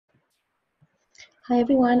Hi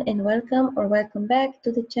everyone and welcome back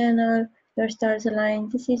to the channel Your Stars Align.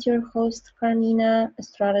 This is your host Carmina,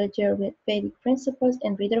 astrologer with Vedic principles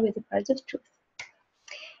and reader with the cards of truth.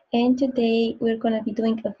 And today we're going to be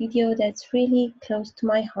doing a video that's really close to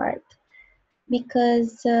my heart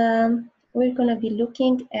because we're going to be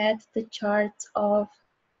looking at the charts of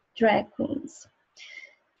drag queens.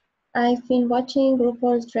 I've been watching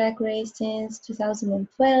RuPaul's Drag Race since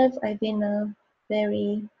 2012. I've been a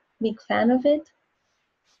very big fan of it.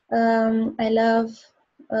 I love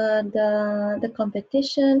the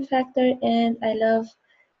competition factor, and I love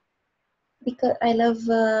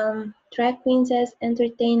drag queens as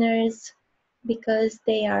entertainers because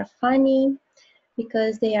they are funny,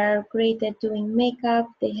 because they are great at doing makeup.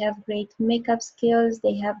 They have great makeup skills.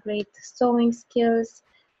 They have great sewing skills,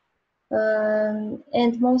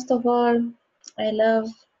 and most of all, I love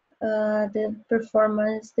the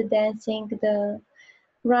performance, the dancing, the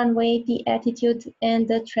runway, the attitude, and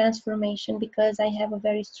the transformation. Because I have a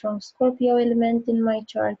very strong Scorpio element in my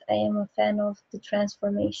chart, I am a fan of the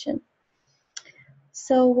transformation.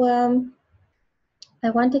 So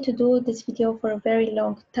I wanted to do this video for a very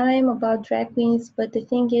long time about drag queens, but the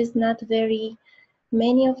thing is, not very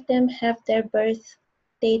many of them have their birth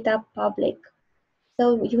data public.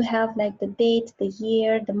 So you have like the date, the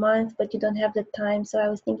year, the month, but you don't have the time. So I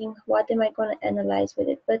was thinking, what am I going to analyze with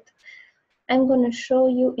it? But I'm going to show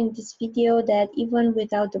you in this video that even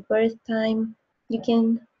without the birth time, you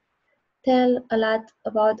can tell a lot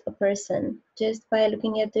about a person just by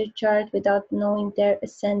looking at their chart without knowing their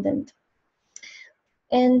ascendant.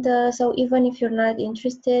 And so even if you're not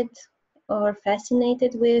interested or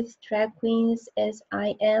fascinated with drag queens as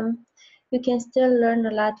I am, you can still learn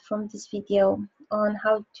a lot from this video on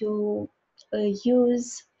how to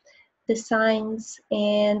use the signs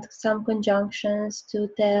and some conjunctions to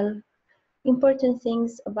tell important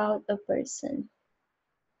things about a person.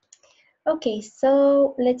 Okay,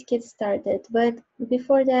 so let's get started. But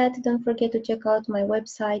before that, don't forget to check out my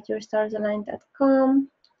website, yourstars.align.com,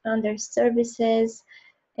 under services,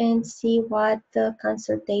 and see what the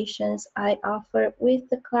consultations I offer with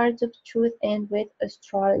the cards of truth and with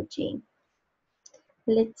astrology.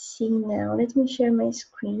 Let's see now. Let me share my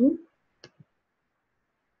screen.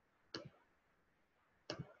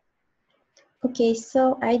 Okay,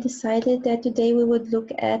 so I decided that today we would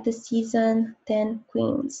look at the season 10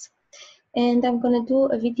 queens. And I'm going to do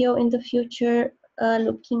a video in the future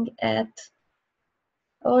looking at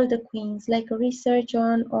all the queens, like a research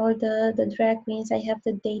on all the drag queens I have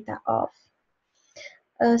the data of.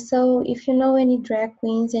 So if you know any drag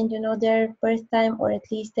queens and you know their birth time or at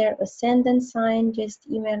least their ascendant sign, just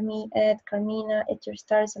email me at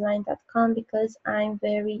carmina@yourstars.align.com because I'm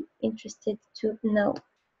very interested to know.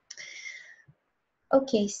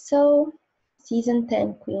 Okay, so season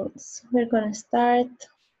 10 queens. We're going to start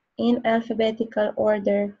in alphabetical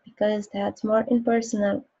order because that's more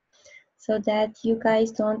impersonal, so that you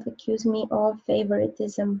guys don't accuse me of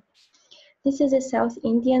favoritism. This is a South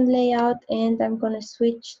Indian layout, and I'm going to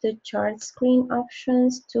switch the chart screen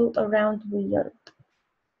options to a round wheel.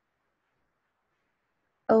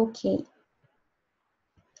 Okay.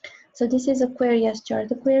 So this is Aquaria's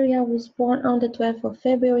chart. Aquaria was born on the 12th of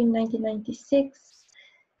February 1996.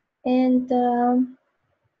 And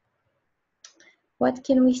what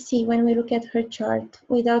can we see when we look at her chart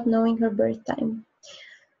without knowing her birth time?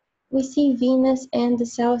 We see Venus and the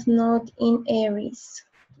South Node in Aries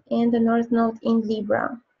and the North Node in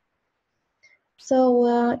Libra.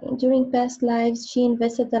 So during past lives, she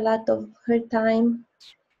invested a lot of her time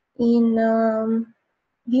in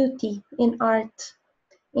beauty, in art,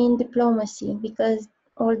 in diplomacy, because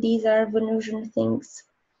all these are Venusian things.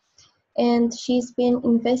 And she's been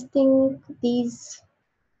investing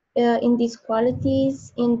in these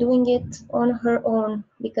qualities, in doing it on her own,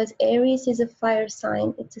 because Aries is a fire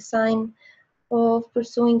sign. It's a sign of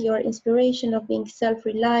pursuing your inspiration, of being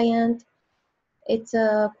self-reliant. It's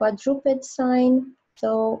a quadruped sign,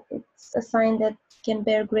 so it's a sign that can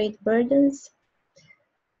bear great burdens.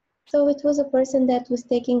 So it was a person that was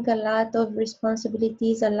taking a lot of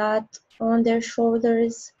responsibilities, a lot on their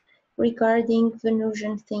shoulders regarding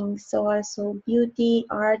Venusian things. So also beauty,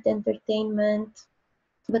 art, entertainment,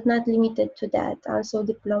 but not limited to that, also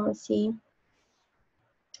diplomacy.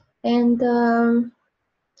 And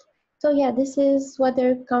so yeah, this is what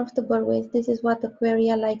they're comfortable with. This is what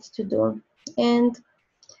Aquaria likes to do. And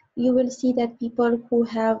you will see that people who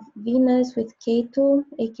have Venus with Ketu,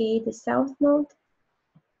 aka the South Node,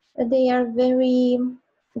 they are very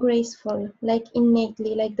graceful, like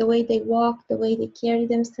innately, like the way they walk, the way they carry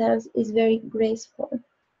themselves is very graceful,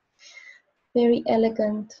 very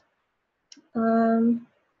elegant.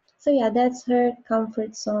 So yeah, that's her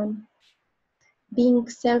comfort zone. Being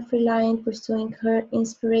self-reliant, pursuing her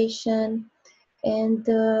inspiration, and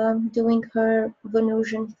doing her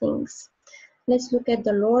Venusian things. Let's look at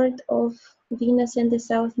the Lord of Venus and the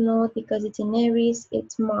South Node, because it's in Aries,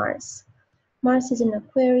 it's Mars. Mars is in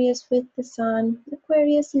Aquarius with the Sun.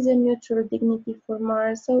 Aquarius is a neutral dignity for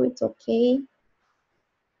Mars, so it's okay.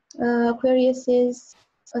 Aquarius is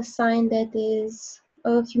a sign that is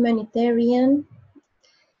a humanitarian.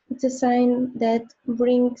 It's a sign that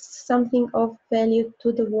brings something of value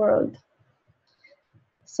to the world.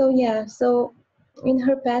 So yeah, so in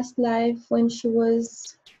her past life, when she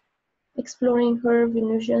was exploring her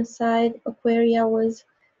Venusian side, Aquaria was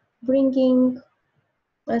bringing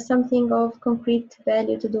something of concrete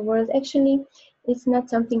value to the world. Actually, it's not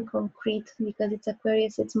something concrete because it's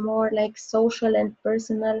Aquarius, it's more like social and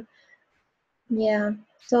personal. Yeah,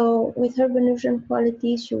 so with her Venusian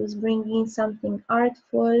qualities, she was bringing something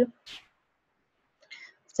artful,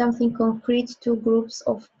 something concrete to groups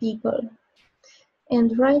of people.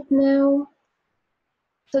 And right now,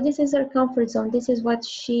 so this is her comfort zone. This is what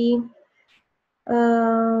she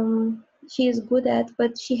is good at,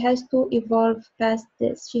 but she has to evolve past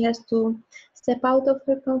this. She has to step out of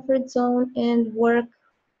her comfort zone and work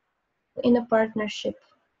in a partnership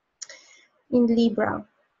in Libra.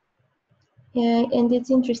 And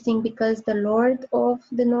it's interesting because the Lord of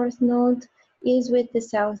the North Node is with the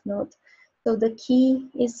South Node. So the key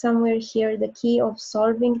is somewhere here. The key of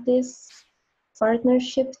solving this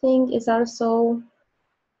partnership thing is also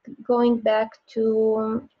going back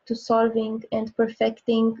to solving and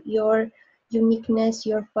perfecting your uniqueness,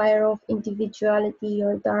 your fire of individuality,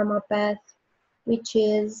 your Dharma path, which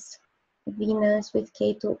is Venus with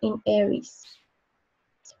Ketu in Aries.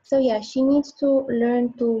 So yeah, she needs to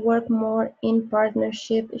learn to work more in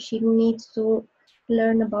partnership. She needs to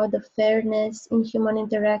learn about the fairness in human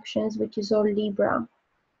interactions, which is all Libra.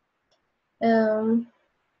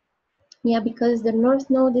 Yeah, because the North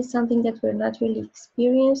Node is something that we're not really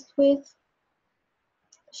experienced with.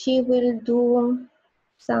 She will do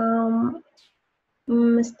some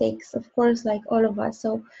mistakes, of course, like all of us.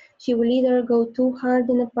 So she will either go too hard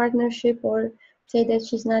in a partnership or say that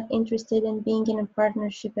she's not interested in being in a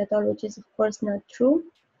partnership at all, which is of course not true.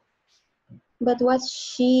 But what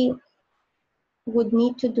she would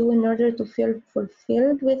need to do in order to feel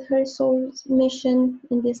fulfilled with her soul's mission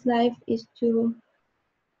in this life is to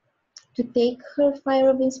take her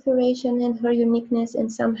fire of inspiration and her uniqueness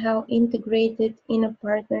and somehow integrate it in a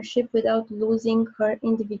partnership without losing her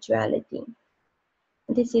individuality.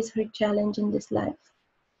 This is her challenge in this life.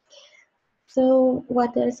 So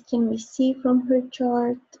what else can we see from her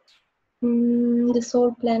chart? The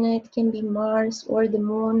soul planet can be Mars or the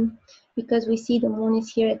moon, because we see the moon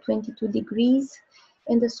is here at 22 degrees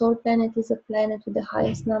and the soul planet is a planet with the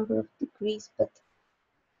highest number of degrees, but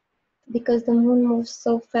because the moon moves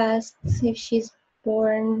so fast, if she's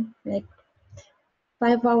born like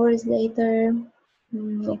 5 hours later,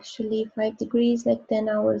 actually 5 degrees, like 10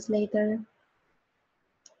 hours later,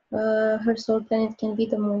 her soul planet can be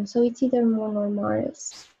the moon. So it's either moon or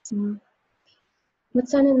Mars. But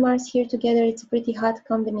Sun and Mars here together, it's a pretty hot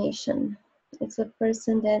combination. It's a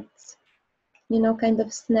person that, you know, kind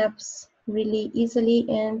of snaps really easily,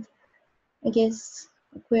 and I guess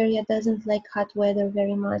Aquaria doesn't like hot weather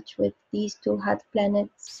very much with these two hot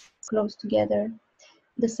planets close together.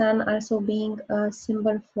 The Sun also being a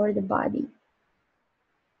symbol for the body.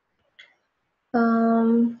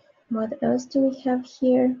 What else do we have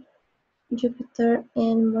here? Jupiter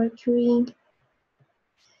and Mercury.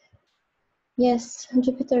 Yes,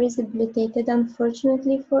 Jupiter is debilitated,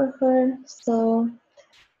 unfortunately for her. So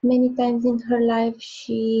many times in her life,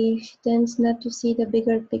 she tends not to see the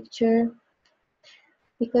bigger picture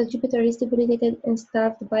because Jupiter is debilitated and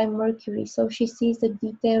starved by Mercury. So she sees the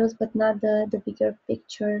details, but not the bigger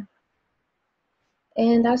picture.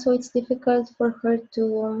 And also it's difficult for her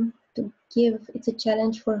to give. It's a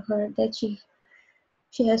challenge for her that she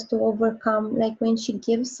has to overcome. Like when she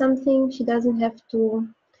gives something, she doesn't have to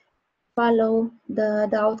follow the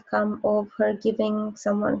outcome of her giving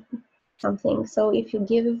someone something. So if you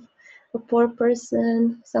give a poor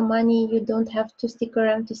person some money, you don't have to stick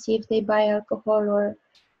around to see if they buy alcohol or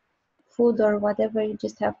food or whatever. You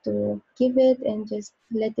just have to give it and just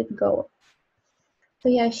let it go. So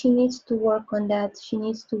yeah, she needs to work on that. She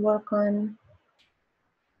needs to work on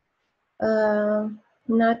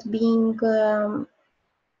not being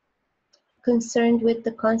concerned with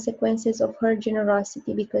the consequences of her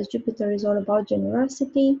generosity, because Jupiter is all about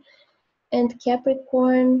generosity, and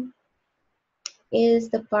Capricorn is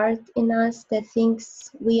the part in us that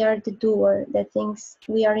thinks we are the doer, that thinks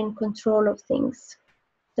we are in control of things.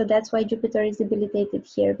 So that's why Jupiter is debilitated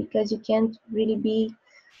here, because you can't really be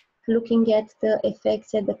looking at the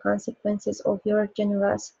effects and the consequences of your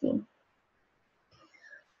generosity.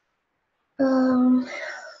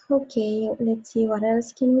 Okay, let's see, what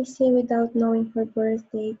else can we say without knowing her birth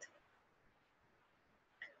date?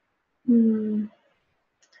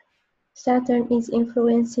 Saturn is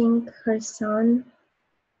influencing her sun,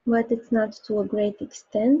 but it's not to a great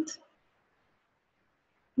extent.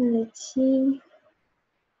 Let's see.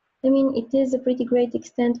 I mean, it is a pretty great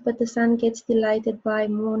extent, but the sun gets delighted by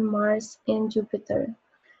Moon, Mars, and Jupiter.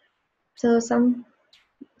 So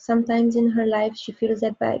sometimes in her life, she feels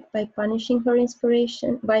that by punishing her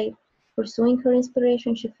inspiration, by pursuing her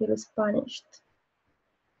inspiration, she feels punished.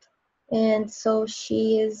 And so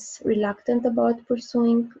she is reluctant about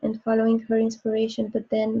pursuing and following her inspiration, but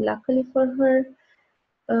then luckily for her,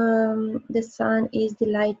 the sun is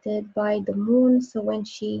delighted by the moon. So when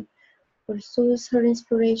she pursues her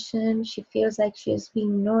inspiration, she feels like she is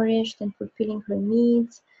being nourished and fulfilling her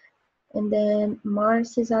needs. And then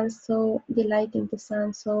Mars is also delighting the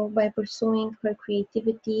sun. So by pursuing her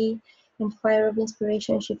creativity and fire of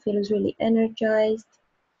inspiration, she feels really energized.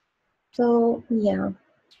 So yeah,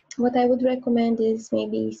 what I would recommend is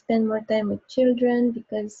maybe spend more time with children,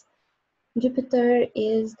 because Jupiter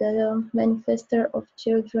is the manifester of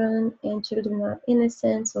children, and children are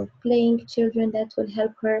innocent, so playing children, that will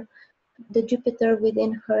help her, the Jupiter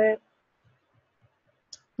within her,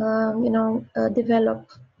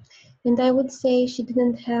 develop. And I would say she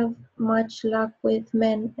didn't have much luck with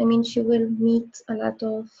men. I mean, she will meet a lot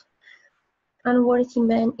of unworthy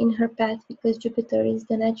men in her path, because Jupiter is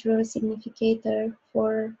the natural significator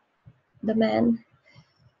for the man,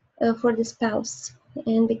 for the spouse.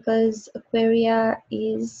 And because Aquaria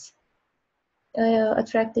is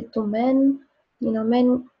attracted to men,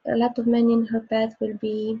 a lot of men in her path will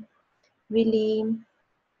be really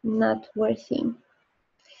not worthy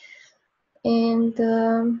and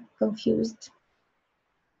confused.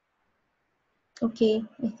 Okay,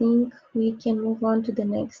 I think we can move on to the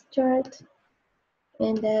next chart,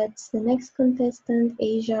 and that's the next contestant,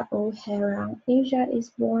 Asia O'Hara. Asia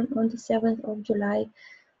is born on the 7th of July,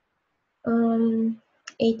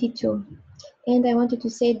 82. And I wanted to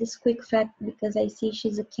say this quick fact because I see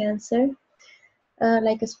she's a Cancer.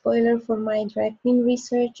 Like a spoiler for my drag queen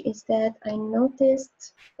research is that I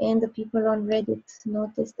noticed, and the people on Reddit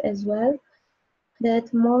noticed as well,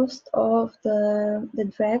 that most of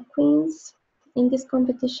the drag queens in this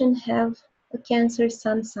competition have a Cancer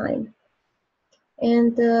sun sign.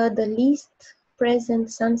 And the least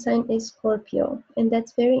present sun sign is Scorpio. And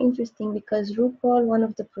that's very interesting because RuPaul, one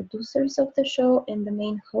of the producers of the show and the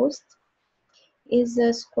main host, is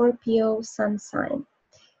a Scorpio sun sign.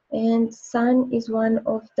 And sun is one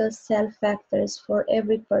of the self factors for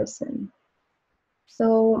every person.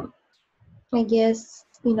 So I guess,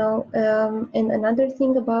 and another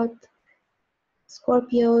thing about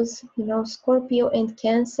Scorpios, Scorpio and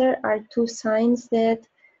Cancer are two signs that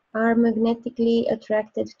are magnetically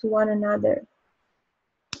attracted to one another.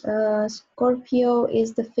 Scorpio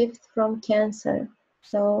is the fifth from Cancer.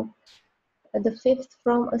 So the fifth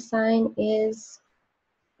from a sign is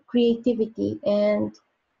creativity and,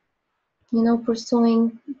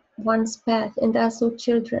 pursuing one's path, and also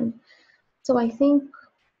children. So I think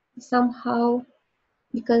somehow,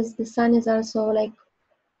 because the sun is also like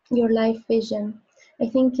your life vision, I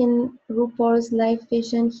think in RuPaul's life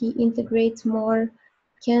vision, he integrates more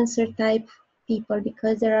Cancer type people,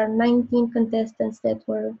 because there are 19 contestants that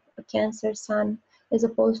were a Cancer sun, as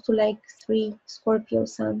opposed to like 3 Scorpio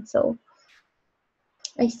sun. So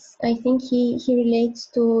I think he relates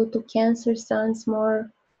to Cancer suns more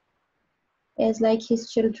as like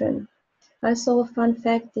his children. Also, a fun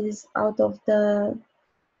fact is, out of the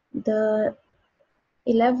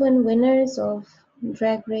 11 winners of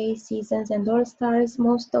Drag Race seasons and All Stars,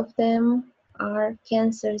 most of them are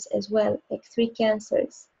Cancers as well, like 3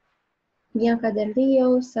 Cancers. Bianca Del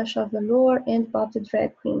Rio, Sasha Velour, and Bob the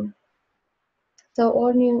Drag Queen. So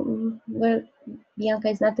all well, Bianca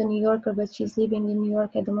is not a New Yorker, but she's living in New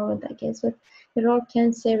York at the moment, I guess, but they're all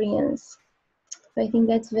Cancerians. So I think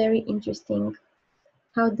that's very interesting,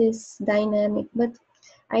 how this dynamic, but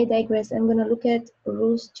I digress. I'm gonna look at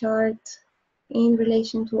Ru's chart in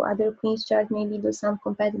relation to other queens chart, maybe do some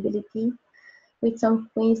compatibility with some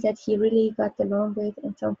queens that he really got along with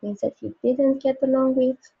and some queens that he didn't get along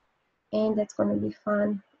with, and that's gonna be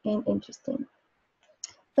fun and interesting.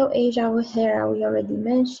 So Asia O'Hara, we already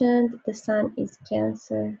mentioned, the sun is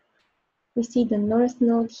Cancer. We see the North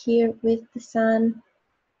Node here with the sun.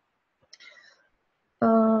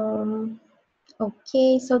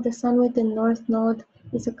 Okay, so the sun with the North Node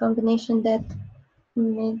is a combination that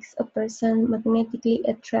makes a person magnetically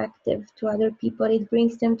attractive to other people. It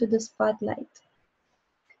brings them to the spotlight.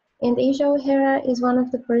 And Asia O'Hara is one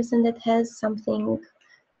of the person that has something,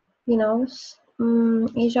 you know,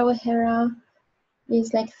 Asia O'Hara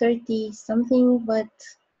is like 30 something, but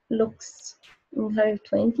looks in her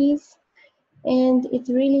 20s. And it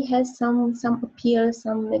really has some appeal,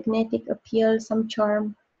 some magnetic appeal, some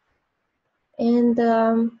charm. And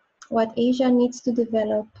what Asia needs to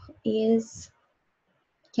develop is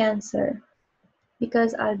Cancer.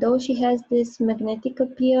 Because although she has this magnetic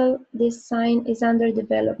appeal, this sign is under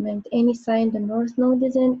development. Any sign the North Node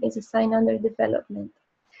is in is a sign under development.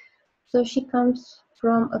 So she comes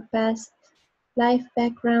from a past life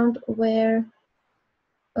background where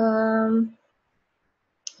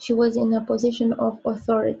she was in a position of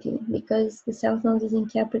authority, because the South Node is in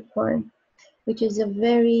Capricorn, which is a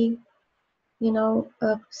very,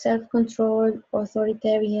 self-controlled,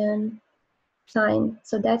 authoritarian sign.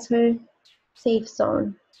 So that's her safe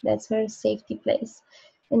zone. That's her safety place.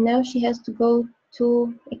 And now she has to go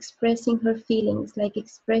to expressing her feelings, like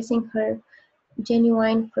expressing her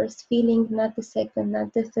genuine first feeling, not the second,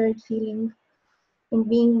 not the third feeling, and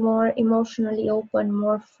being more emotionally open,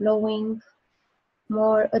 more flowing,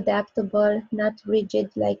 more adaptable, not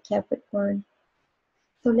rigid like Capricorn.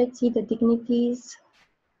 So let's see the dignities.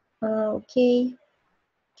 Okay,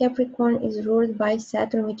 Capricorn is ruled by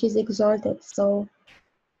Saturn, which is exalted. So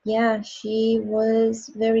yeah, she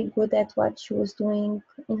was very good at what she was doing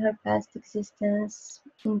in her past existence,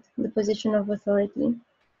 in the position of authority.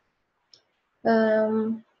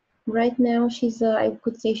 Right now, I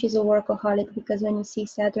could say she's a workaholic, because when you see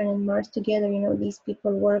Saturn and Mars together, these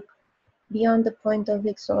people work beyond the point of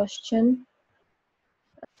exhaustion.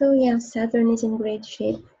 So yeah, Saturn is in great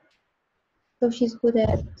shape. So she's good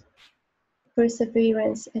at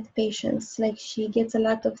perseverance, at patience. Like, she gets a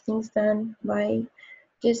lot of things done by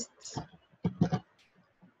just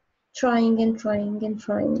trying and trying and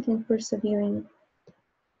trying and persevering.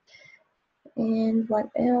 And what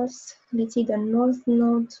else? Let's see, the North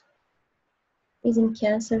Node is in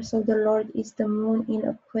Cancer, so the Lord is the Moon in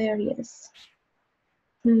Aquarius.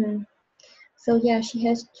 So yeah, she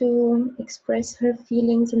has to express her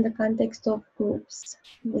feelings in the context of groups,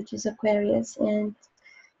 which is Aquarius, and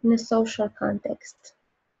in a social context,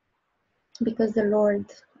 because the Lord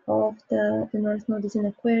of the North Node is in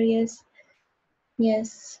Aquarius.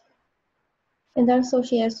 Yes. And also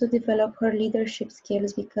she has to develop her leadership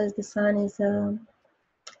skills, because the Sun is a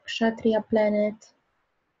Kshatriya planet,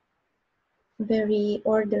 very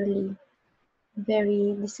orderly,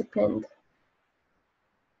 very disciplined.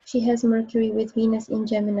 She has Mercury with Venus in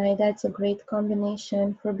Gemini. That's a great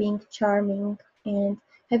combination for being charming and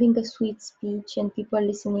having a sweet speech, and people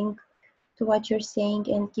listening to what you're saying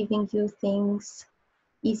and giving you things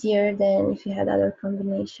easier than if you had other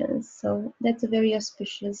combinations. So that's a very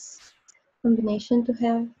auspicious combination to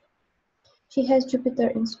have. She has Jupiter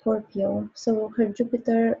in Scorpio, so her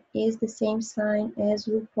Jupiter is the same sign as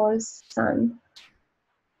RuPaul's Sun.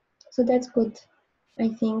 So that's good, I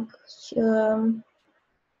think.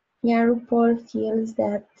 Yeah, RuPaul feels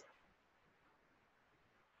that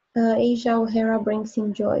Asia O'Hara brings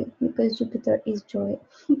him joy, because Jupiter is joy.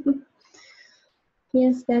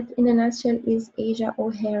 Yes, that in a nutshell is Asia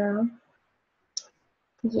O'Hara.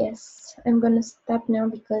 Yes, I'm gonna stop now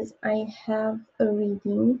because I have a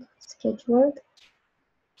reading scheduled.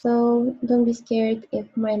 So don't be scared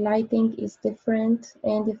if my lighting is different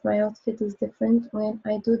and if my outfit is different when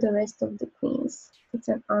I do the rest of the queens. It's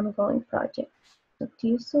an ongoing project. Talk to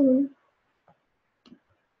you soon.